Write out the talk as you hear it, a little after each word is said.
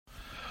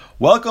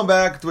Welcome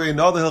back to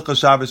another Hilchah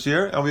Shabbos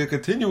here, and we are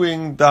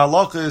continuing the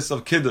halachas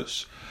of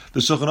Kiddush. The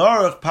Shulchan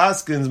Aruch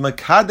paskins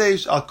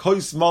mekadesh al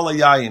kois mala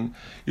yayin.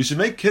 You should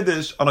make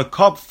Kiddush on a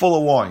cup full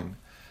of wine.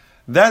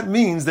 That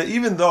means that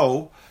even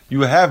though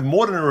you have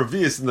more than a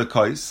revius in the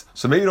kois,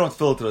 so maybe you don't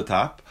fill it to the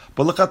top,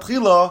 but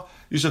l'chatchila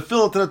you should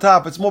fill it to the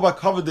top. It's more about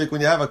kavadik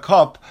when you have a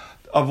cup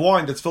of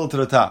wine that's filled to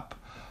the top.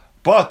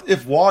 But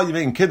if while you're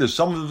making Kiddush,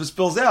 some of it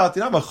spills out,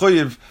 you're not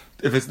mechuyev.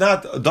 If it's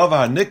not a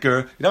davar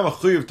nicker, you're not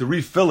mechuyev to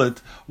refill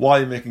it while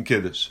you're making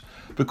Kiddush.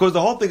 Because the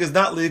whole thing is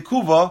not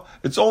leikuva,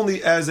 it's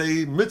only as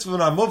a mitzvah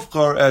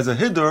mufchar, as a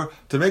hiddur,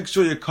 to make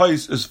sure your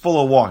kais is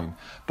full of wine.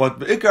 But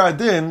be'ikar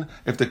adin,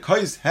 if the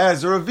kais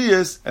has a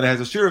revius, and it has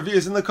a shiur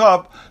revius in the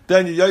cup,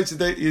 then you yotze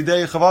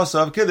yidei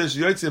chavasa of Kiddush,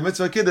 you yotze a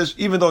mitzvah Kiddush,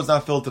 even though it's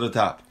not filled to the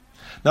top.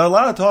 Now a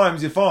lot of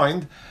times you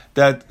find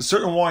that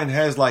certain wine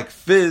has like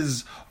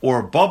fizz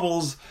or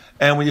bubbles,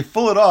 and when you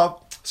fill it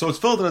up, so it's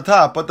filled to the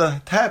top, but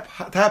the top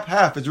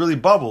half is really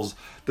bubbles,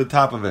 the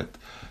top of it.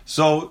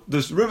 So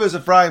the Rivers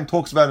Ephraim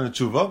talks about it in the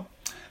Tshuva,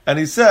 and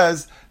he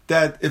says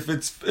that if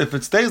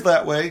it stays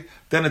that way,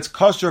 then it's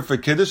kosher for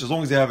Kiddush, as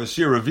long as you have a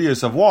shiur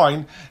revius of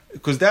wine,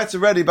 because that's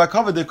already by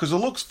covered because it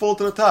looks full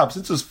to the top.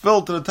 Since it's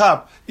filled to the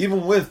top,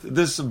 even with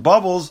this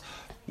bubbles,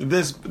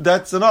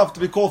 that's enough to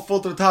be called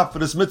full to the top for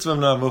this mitzvah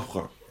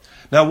mufchar.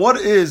 Now,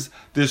 what is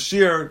the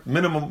shiur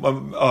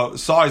minimum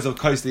size of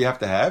kais that you have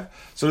to have?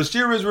 So the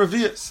shiur is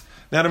revius.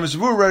 Now the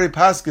Mishvur already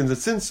paskins that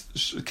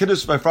since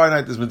Kiddush by Friday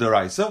night is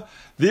midaraisa,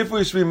 therefore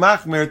you should be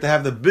machmir to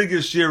have the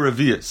biggest shiur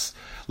revius.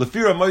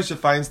 Lefira Moshe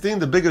Feinstein,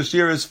 the biggest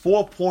shiur is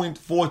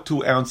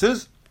 4.42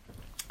 ounces.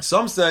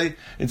 Some say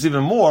it's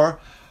even more.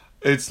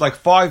 It's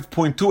like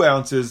 5.2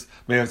 ounces.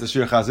 Maybe it's a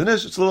shiur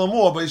chazanish. It's a little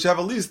more, but you should have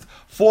at least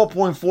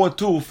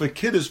 4.42 for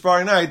Kiddush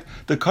Friday night.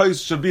 The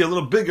kais should be a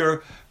little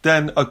bigger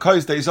than a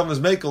kais that you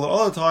sometimes make a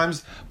lot other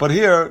times. But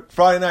here,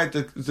 Friday night,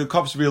 the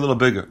cup should be a little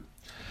bigger.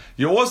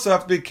 You also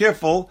have to be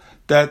careful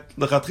that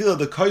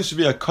the kais should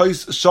be a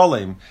kais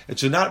shalem. It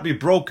should not be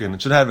broken.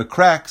 It should have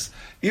cracks.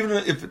 Even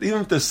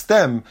if the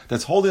stem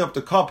that's holding up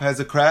the cup has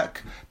a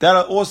crack, that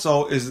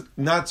also is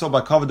not so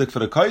by kavadik for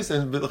the kais,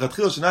 and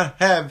the should not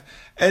have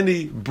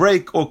any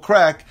break or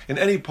crack in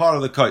any part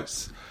of the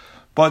kais.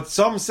 But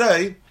some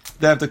say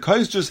that if the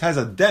kais just has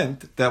a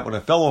dent, that when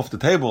it fell off the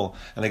table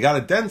and it got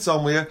a dent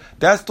somewhere,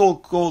 that's still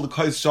called the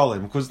kais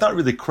shalem, because it's not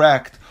really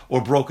cracked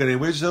or broken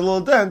anyway, it's just a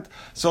little dent.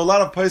 So a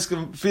lot of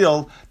poskim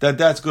feel that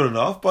that's good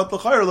enough, but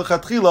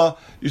l'chatchila,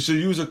 you should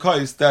use a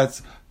kais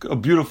that's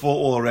beautiful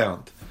all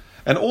around.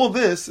 And all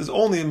this is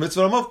only a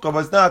mitzvah mufchar, but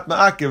it's not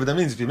ma'akiv. That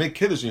means if you make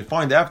Kiddush and you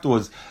find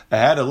afterwards it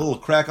had a little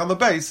crack on the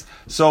base,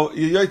 so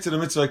you yotze the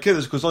mitzvah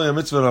Kiddush because it's only a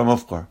mitzvah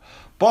mufchar.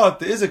 But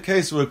there is a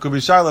case where it could be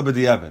shayla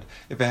b'diavad.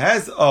 If it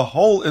has a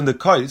hole in the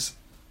kais,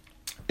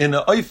 in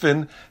an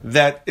oifen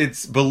that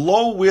it's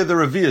below where the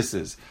revius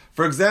is.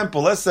 For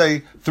example, let's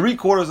say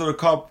 3/4 of the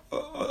cup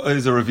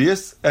is a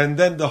revius, and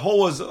then the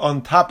hole is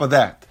on top of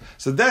that.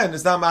 So then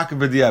it's not ma'akiv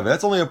b'diavad.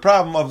 That's only a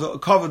problem of the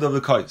covered of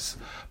the kais.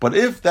 But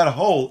if that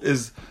hole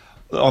is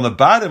on the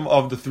bottom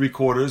of the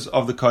 3/4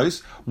 of the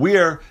kais,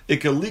 where it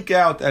can leak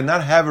out and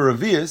not have a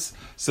revius,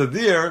 so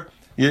there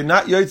you're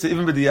not yotze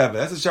even b'diavad.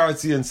 That's what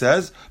Sharatzian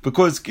says,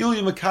 because skill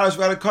you mekadosh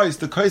without a kais,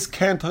 the kais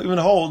can't even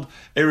hold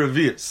a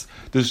revius.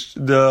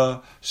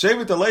 The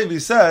Shevet Levi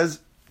says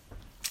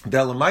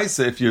that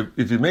lemaisa, if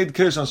you made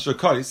Kiddush on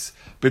shakais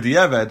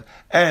b'diavad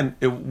and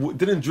it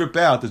didn't drip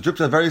out, it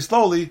drips out very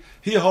slowly,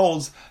 he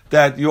holds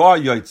that you are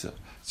yotze.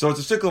 So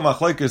it's a shikl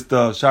machlekes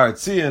the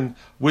Sharatzian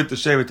with the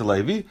Shevet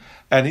Levi,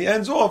 and he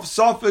ends off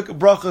Safik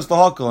brachas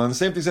lahakal, and the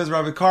same thing says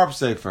Rabbi Karp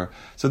Sefer.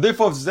 So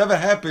therefore, if this ever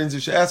happens, you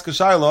should ask a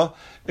shayla.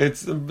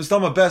 It's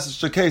still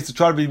best case to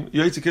try to be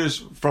yotze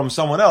Kiddush from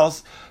someone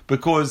else,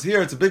 because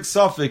here it's a big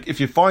Safik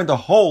if you find a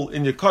hole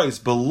in your kais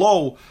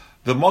below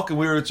the makom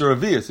where it's a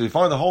revius. So you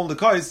find a hole in the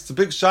kais, it's a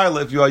big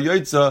shayla if you are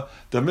yotze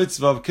the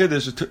mitzvah of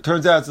Kiddush. It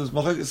turns out it's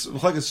machlekes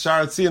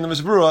Sharatzi in the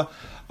Mishbrua.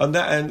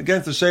 And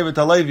against the Shevet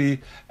HaLevi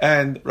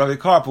and Rabbi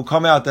Karp will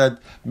come out that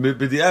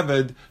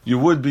b'diavad you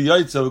would be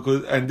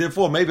yotze, and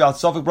therefore maybe al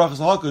safek brachas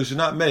lahakol you should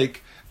not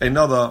make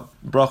another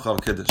bracha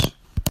of Kiddush.